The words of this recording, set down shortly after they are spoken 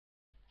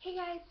Hey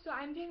guys, so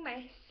I'm doing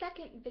my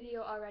second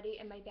video already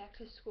in my back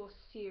to school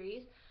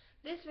series.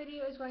 This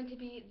video is going to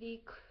be the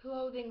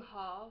clothing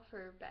haul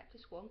for back to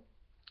school.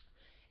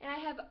 And I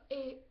have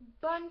a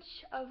bunch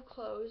of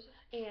clothes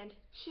and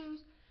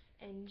shoes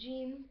and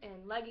jeans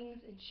and leggings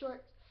and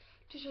shorts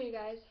to show you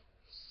guys.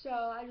 So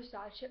I just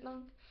saw a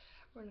chipmunk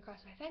run across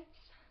my fence.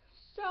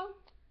 So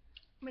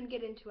I'm going to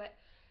get into it.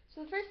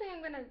 So the first thing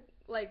I'm going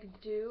to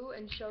do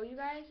and show you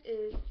guys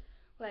is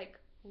leg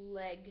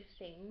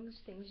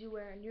things you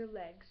wear on your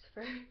legs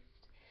first.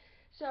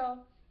 So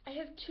I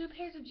have two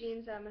pairs of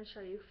jeans that I'm going to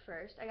show you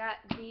first. I got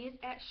these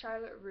at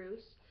Charlotte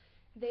Russe.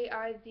 They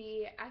are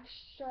the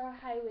extra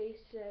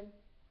high-waisted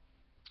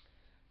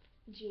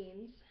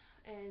jeans,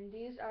 and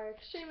these are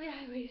extremely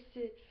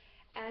high-waisted,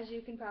 as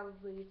you can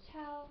probably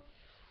tell,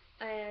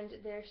 and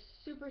they're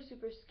super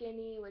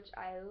skinny, which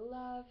I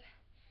love.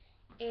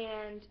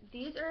 And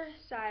these are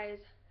size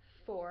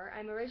 4.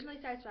 I'm originally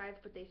size 5,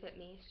 but they fit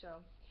me, so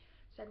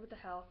I said what the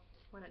hell,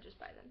 why not just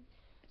buy them.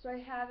 So I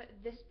have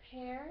this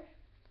pair,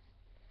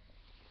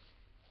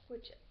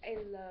 which I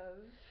love,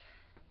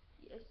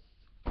 yes.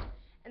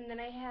 And then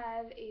I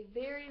have a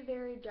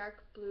very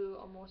dark blue,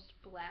 almost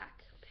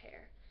black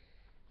pair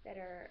that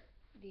are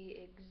the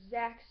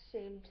exact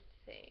same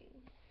thing.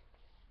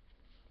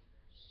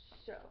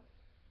 So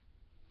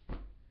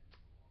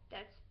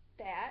that's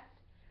that.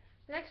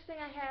 The next thing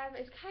I have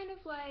is kind of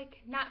like,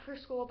 not for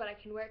school, but I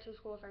can wear it to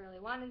school if I really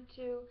wanted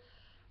to.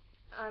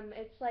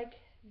 It's like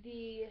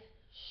the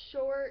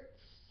short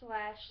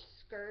slash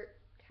skirt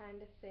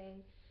kind of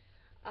thing.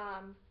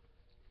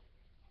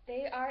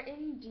 They are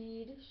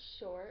indeed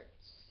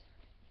shorts,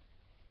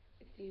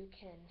 if you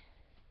can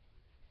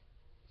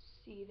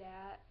see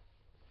that.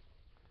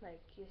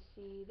 Like, you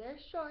see, they're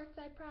shorts,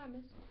 I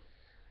promise.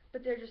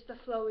 But they're just the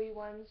flowy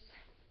ones.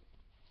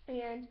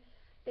 And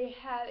they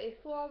have a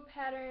floral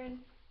pattern.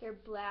 They're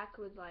black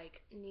with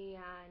like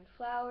neon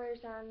flowers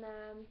on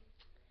them.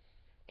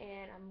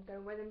 And I'm going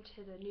to wear them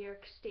to the New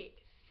York State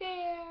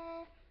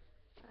Fair.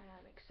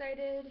 I'm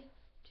excited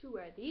to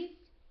wear these.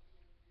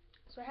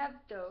 So I have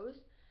those.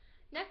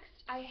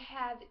 Next, I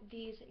have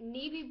these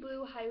navy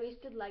blue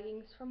high-waisted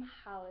leggings from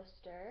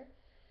Hollister.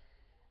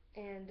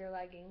 And they're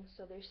leggings,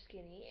 so they're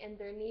skinny. And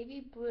they're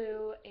navy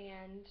blue,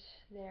 and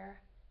they're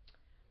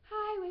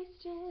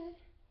high-waisted.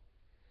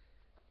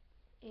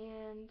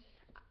 And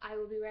I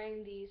will be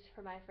wearing these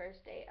for my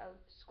first day of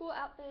school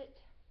outfit.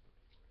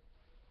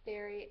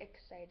 Very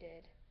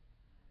excited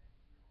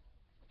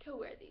to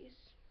wear these.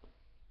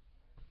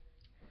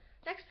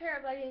 Next pair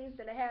of leggings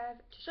that I have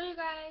to show you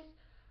guys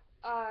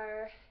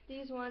are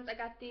these ones. I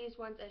got these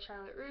ones at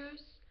Charlotte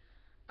Russe.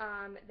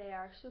 They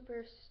are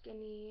super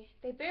skinny.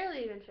 They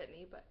barely even fit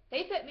me, but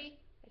they fit me.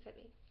 They fit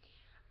me.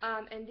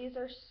 And these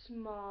are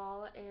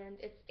small, and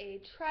it's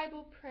a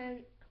tribal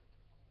print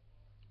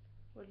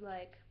with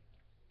like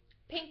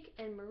pink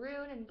and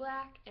maroon and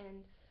black,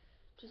 and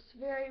just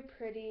very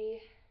pretty.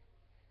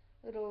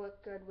 It'll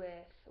look good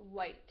with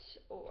white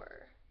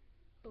or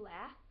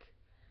black.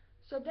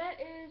 So that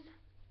is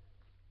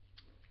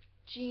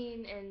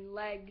jean and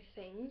leg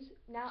things.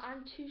 Now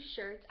on to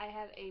shirts. I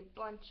have a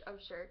bunch of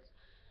shirts.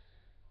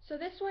 So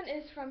this one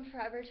is from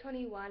Forever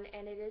 21,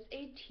 and it is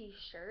a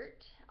t-shirt.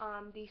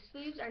 The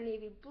sleeves are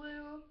navy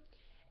blue,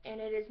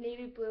 and it is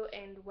navy blue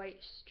and white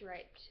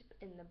striped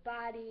in the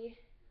body.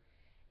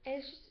 And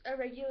it's just a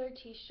regular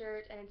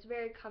t-shirt, and it's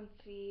very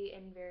comfy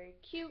and very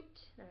cute.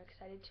 I'm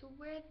excited to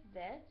wear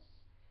this.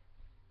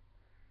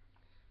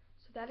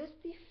 So that is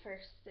the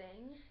first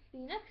thing. The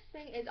next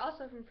thing is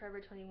also from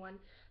Forever 21.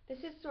 This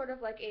is sort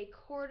of like a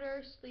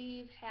quarter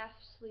sleeve, half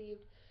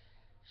sleeved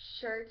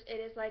shirt. It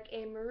is like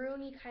a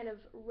maroony kind of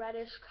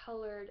reddish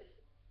colored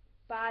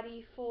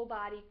body, full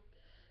body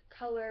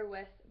color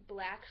with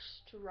black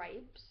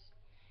stripes.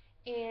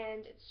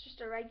 And it's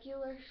just a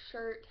regular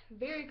shirt,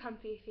 very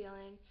comfy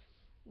feeling.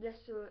 This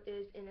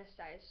is in a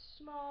size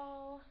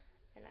small,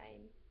 and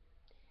I'm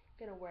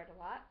gonna wear it a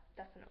lot,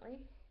 definitely.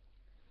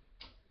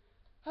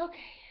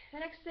 Okay, the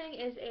next thing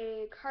is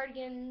a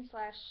cardigan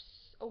slash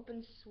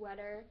open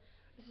sweater.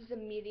 This is a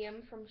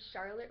medium from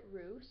Charlotte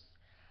Russe.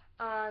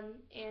 And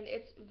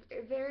it's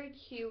very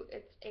cute.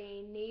 It's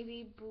a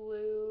navy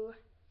blue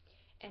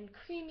and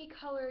creamy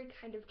colored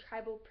kind of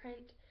tribal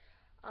print.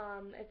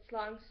 It's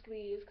long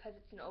sleeve because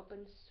it's an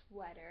open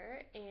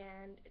sweater,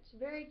 and it's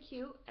very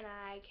cute, and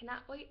I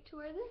cannot wait to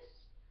wear this.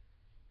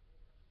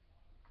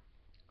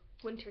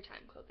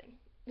 Wintertime clothing.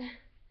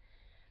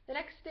 The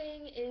next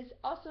thing is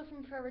also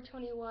from Forever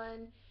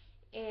 21,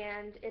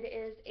 and it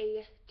is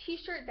a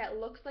t-shirt that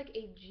looks like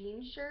a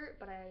jean shirt,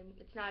 but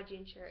it's not a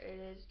jean shirt. It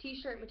is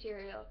t-shirt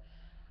material.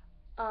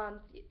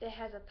 It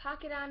has a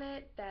pocket on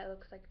it that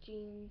looks like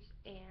jeans,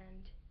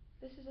 and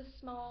this is a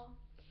small.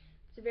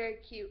 It's very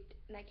cute,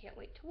 and I can't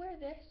wait to wear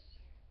this.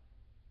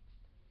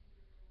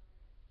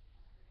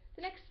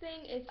 The next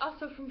thing is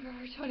also from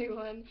Forever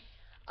 21.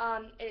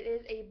 It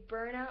is a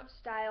burnout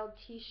style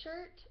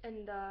t-shirt,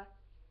 and the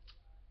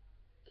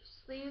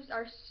sleeves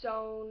are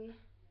sewn,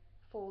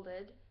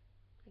 folded,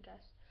 I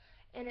guess.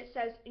 and it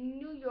says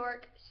New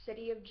York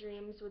City of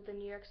Dreams with the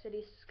New York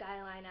City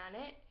skyline on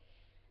it.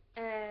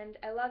 And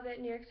I love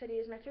it. New York City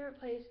is my favorite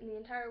place in the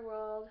entire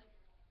world,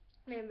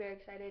 and I'm very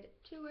excited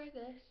to wear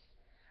this.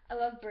 I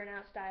love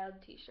burnout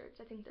styled t-shirts.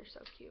 I think they're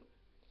so cute.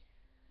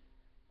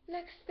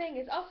 Next thing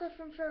is also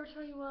from Forever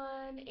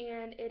 21,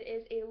 and it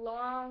is a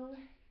long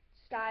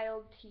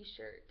styled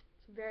t-shirt.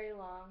 It's very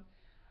long.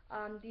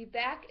 The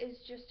back is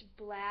just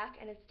black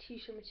and it's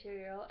t-shirt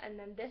material, and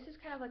then this is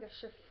kind of like a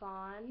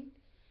chiffon,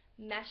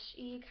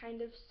 mesh-y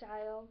kind of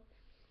style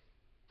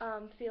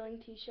feeling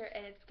t-shirt,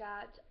 and it's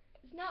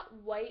not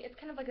white, it's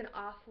kind of like an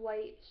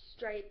off-white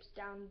stripes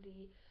down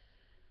the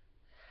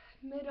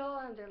middle,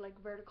 and they're like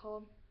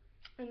vertical.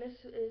 And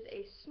this is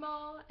a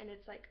small, and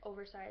it's like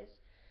oversized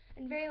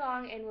and very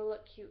long, and will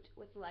look cute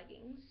with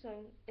leggings. So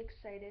I'm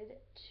excited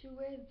to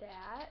wear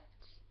that.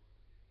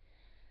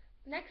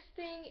 Next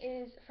thing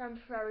is from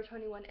Forever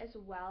 21 as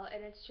well,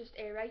 and it's just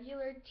a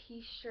regular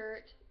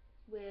t-shirt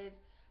with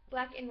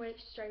black and white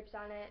stripes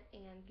on it,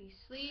 and the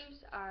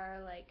sleeves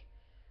are like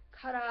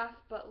cut off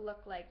but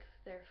look like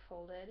they're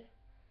folded.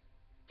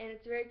 And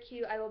it's very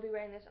cute. I will be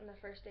wearing this on the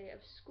first day of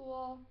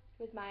school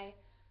with my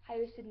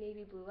high-waisted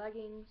navy blue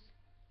leggings.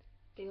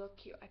 They look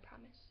cute, I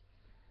promise.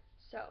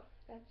 So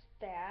that's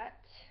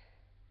that.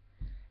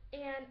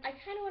 And I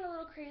kind of went a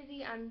little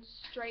crazy on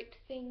striped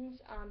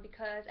things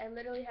because I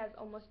literally have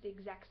almost the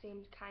exact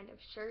same kind of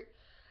shirt.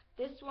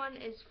 This one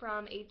is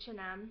from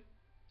H&M.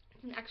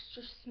 It's an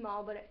extra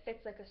small, but it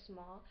fits like a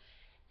small.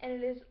 And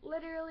it is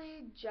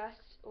literally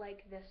just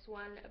like this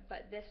one,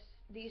 but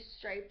these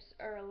stripes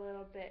are a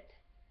little bit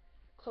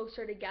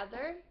closer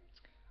together.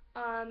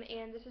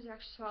 And this is an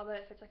extra small, but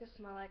it fits like a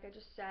small, like I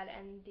just said.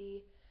 And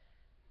the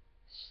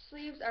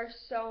sleeves are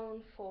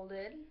sewn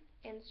folded,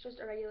 and it's just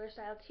a regular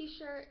style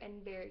t-shirt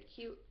and very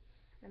cute.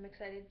 I'm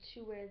excited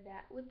to wear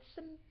that with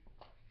some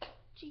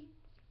jeans.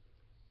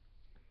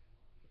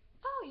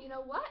 Oh, you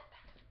know what?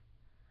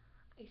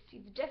 I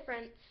see the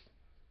difference.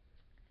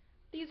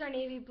 These are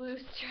navy blue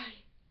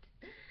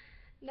striped.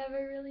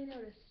 Never really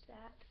noticed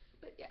that,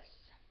 but yes.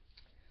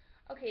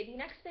 Okay, the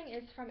next thing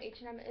is from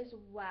H&M as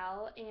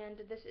well, and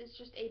this is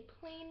just a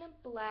plain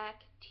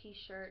black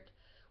t-shirt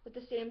with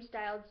the same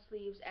styled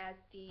sleeves as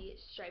the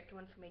striped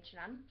one from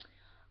H&M.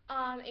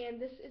 And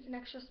this is an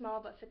extra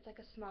small, but fits like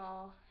a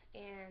small,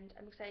 and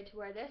I'm excited to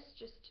wear this,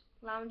 just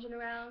lounging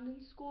around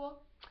in school.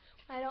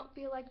 I don't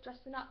feel like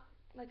dressing up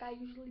like I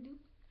usually do.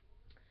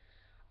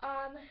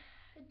 I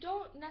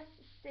don't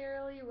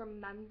necessarily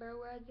remember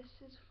where this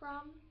is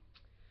from.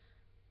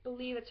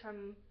 Believe it's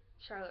from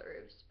Charlotte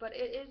Russe, but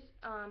it is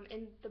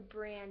in the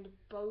brand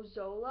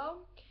Bozzolo,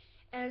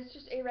 and it's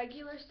just a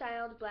regular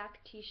styled black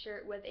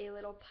t-shirt with a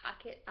little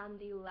pocket on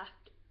the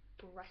left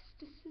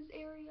breastises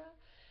area.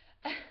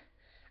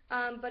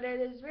 But it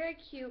is very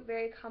cute,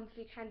 very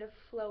comfy, kind of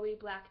flowy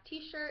black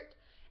t-shirt,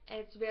 and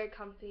it's very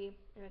comfy.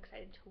 I'm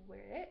excited to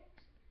wear it.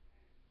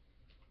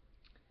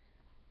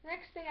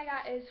 Next thing I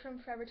got is from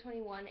Forever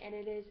 21, and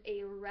it is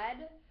a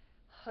red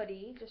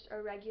hoodie, just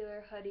a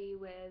regular hoodie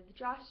with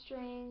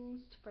drawstrings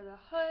for the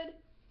hood,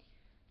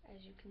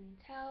 as you can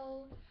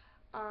tell.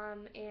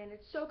 And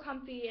it's so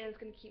comfy, and it's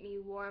going to keep me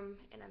warm,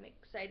 and I'm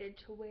excited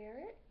to wear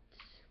it.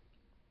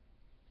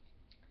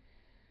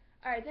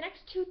 Alright, the next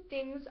two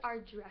things are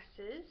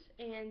dresses,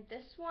 and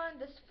this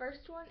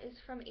first one is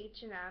from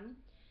H&M,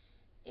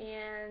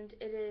 and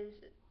it is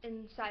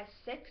in size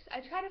 6.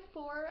 I tried a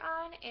 4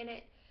 on,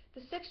 and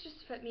the 6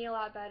 just fit me a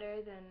lot better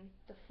than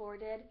the 4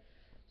 did.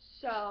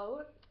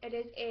 So, it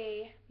is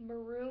a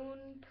maroon,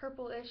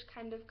 purplish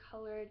kind of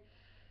colored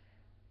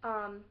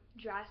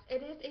dress.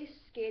 It is a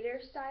skater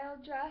style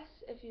dress,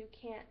 if you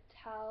can't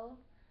tell.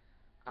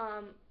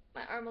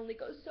 My arm only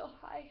goes so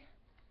high.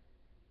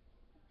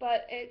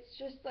 But it's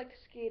just like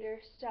skater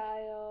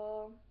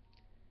style,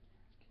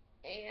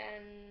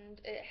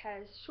 and it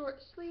has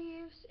short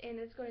sleeves, and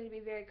it's going to be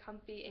very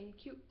comfy and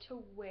cute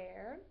to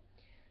wear.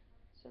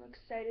 So I'm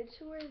excited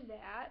to wear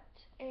that.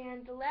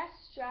 And the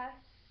last dress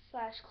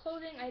slash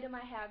clothing item I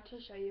have to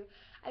show you,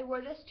 I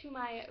wore this to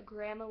my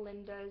Grandma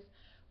Linda's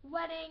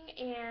wedding,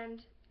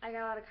 and I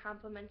got a lot of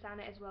compliments on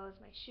it, as well as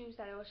my shoes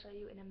that I will show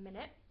you in a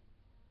minute.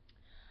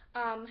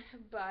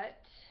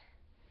 But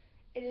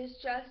it is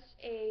just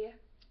a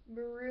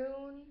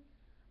maroon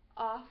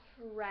off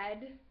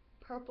red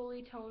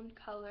purpley toned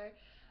color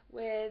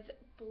with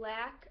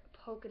black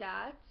polka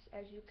dots,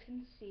 as you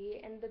can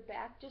see, and the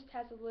back just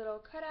has a little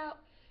cutout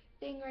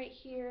thing right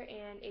here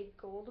and a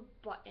gold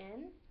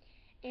button,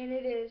 and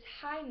it is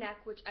high neck,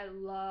 which I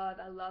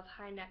love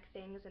high neck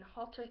things and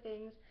halter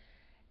things,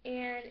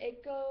 and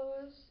it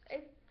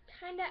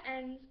kind of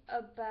ends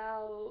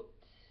about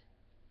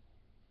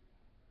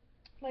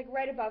like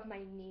right above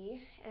my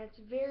knee, and it's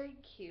very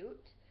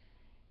cute.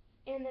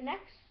 And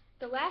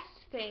the last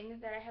thing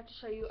that I have to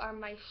show you are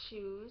my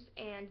shoes,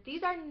 and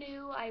these are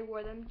new. I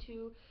wore them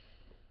to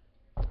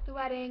the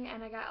wedding,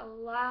 and I got a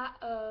lot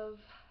of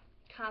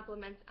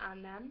compliments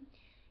on them.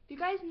 Do you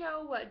guys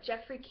know what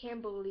Jeffrey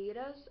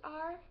Campbellitas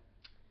are?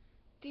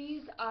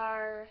 These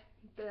are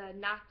the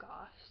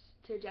knockoffs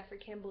to Jeffrey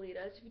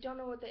Campbellitas. If you don't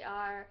know what they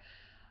are,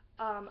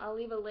 I'll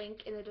leave a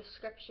link in the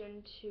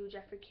description to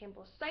Jeffrey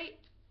Campbell's site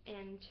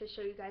and to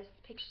show you guys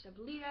pictures of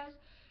Litas.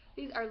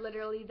 These are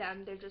literally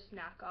them, they're just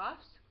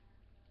knockoffs.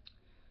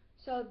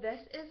 So this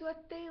is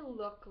what they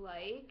look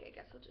like. I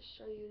guess I'll just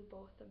show you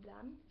both of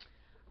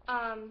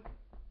them.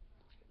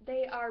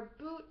 They are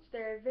boots,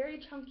 they're a very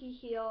chunky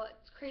heel.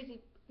 It's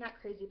crazy, not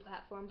crazy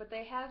platform, but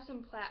they have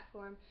some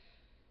platform.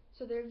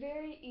 So they're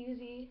very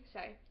easy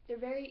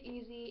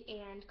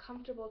and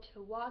comfortable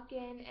to walk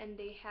in, and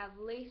they have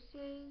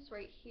laces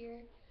right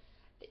here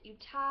that you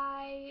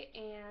tie,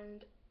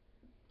 and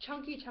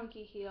chunky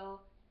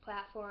heel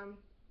platform.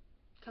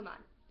 Come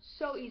on,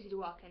 so easy to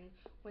walk in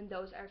when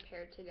those are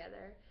paired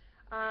together.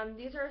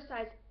 These are a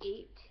size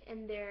 8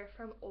 and they're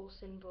from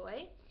Olsen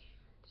Boy.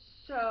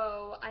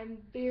 So I'm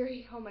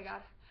very, oh my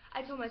god,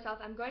 I told myself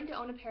I'm going to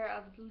own a pair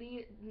of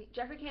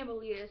Jeffrey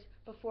Campbell Litas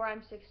before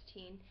I'm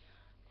 16.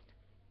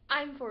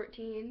 I'm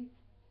 14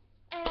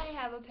 and I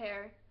have a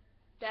pair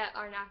that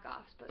are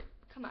knockoffs, but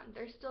come on,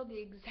 they're still the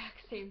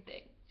exact same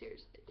thing,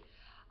 seriously.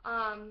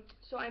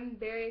 So I'm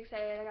very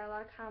excited. I got a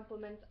lot of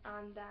compliments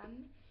on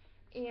them,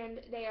 and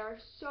they are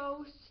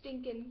so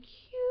stinking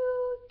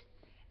cute,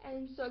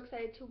 and so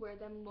excited to wear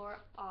them more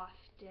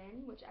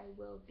often, which I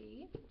will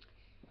be.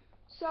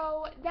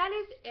 So that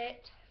is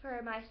it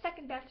for my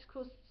second back to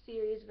school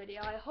series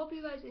video. I hope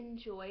you guys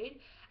enjoyed.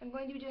 I'm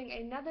going to be doing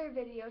another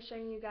video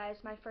showing you guys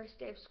my first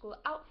day of school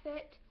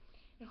outfit.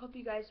 I hope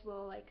you guys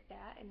will like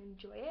that and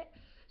enjoy it.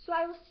 So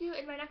I will see you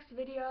in my next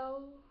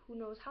video. Who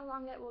knows how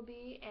long that will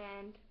be,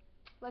 and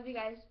love you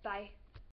guys. Bye.